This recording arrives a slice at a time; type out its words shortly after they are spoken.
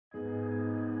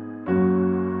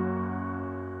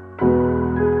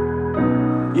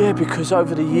Yeah, because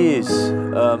over the years,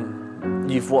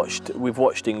 we've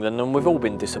watched England and we've all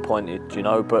been disappointed, you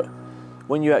know, but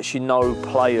when you actually know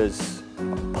players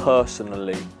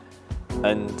personally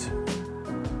and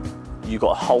you've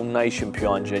got a whole nation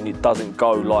behind you and it doesn't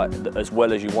go like as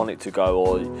well as you want it to go,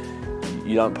 or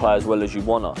you don't play as well as you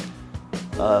want to,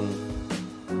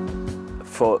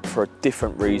 for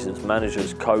different reasons,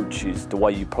 managers, coaches, the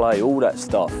way you play, all that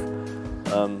stuff,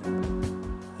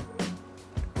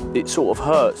 it sort of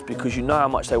hurts because you know how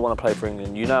much they want to play for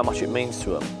England, you know how much it means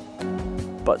to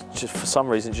them, but just for some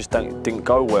reason it just didn't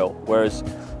go well. Whereas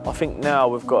I think now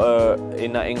we've got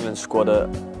in that England squad a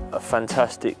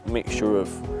fantastic mixture of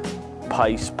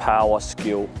pace, power,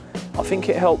 skill. I think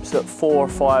it helps that 4 or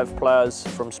 5 players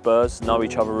from Spurs know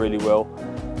each other really well.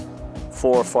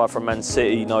 4 or 5 from Man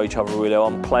City know each other really well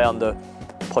and play under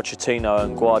Pochettino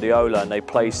and Guardiola, and they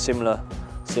play similar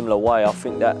way. I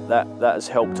think that has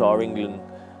helped our England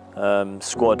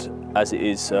squad as it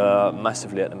is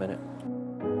massively at the minute.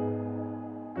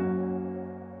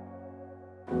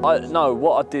 No,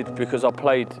 what I did, because I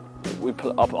played,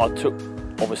 I took,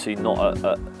 obviously not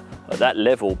at that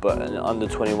level, but an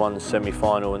under-21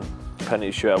 semi-final and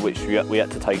penalty shootout, which we had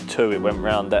to take 2. It went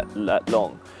round that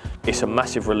long. It's a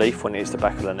massive relief when it hits the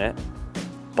back of the net,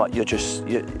 but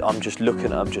I'm just looking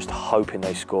at them, just hoping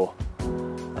they score.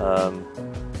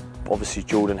 Obviously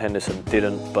Jordan Henderson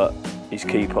didn't, but his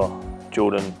keeper,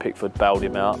 Jordan Pickford, bailed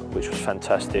him out, which was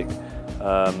fantastic.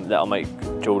 That'll make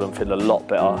Jordan feel a lot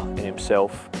better in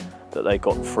himself that they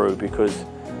got through, because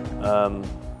no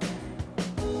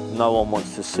one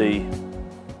wants to see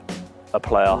a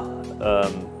player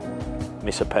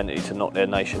miss a penalty to knock their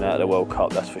nation out of the World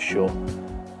Cup, that's for sure.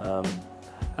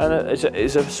 And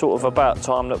it's a sort of about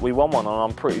time that we won one, and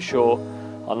I'm pretty sure,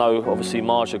 I know obviously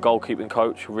Marge, the goalkeeping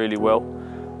coach, really well.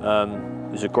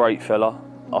 He's a great fella.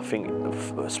 I think,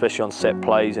 especially on set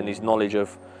plays and his knowledge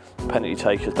of penalty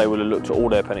takers, they would have looked at all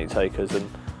their penalty takers, and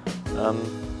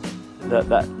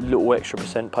that little extra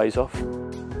 % pays off.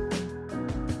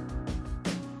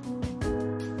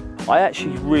 I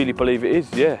actually really believe it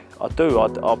is, yeah, I do. I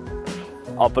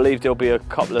believe there'll be a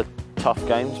couple of tough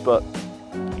games, but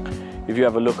if you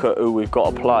have a look at who we've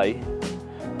got to play,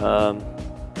 I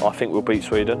think we'll beat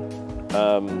Sweden.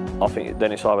 I think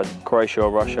then it's either Croatia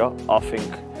or Russia. I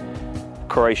think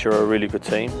Croatia are a really good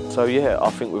team. So yeah, I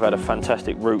think we've had a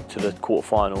fantastic route to the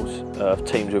quarterfinals of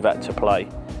teams we've had to play.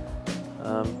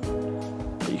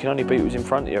 But you can only beat who's in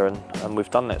front of you, and we've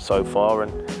done that so far,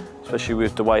 and especially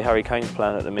with the way Harry Kane's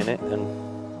playing at the minute, and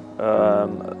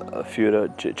a few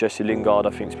of Jesse Lingard, I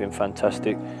think, has been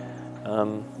fantastic.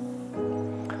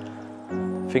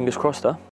 Fingers crossed, huh?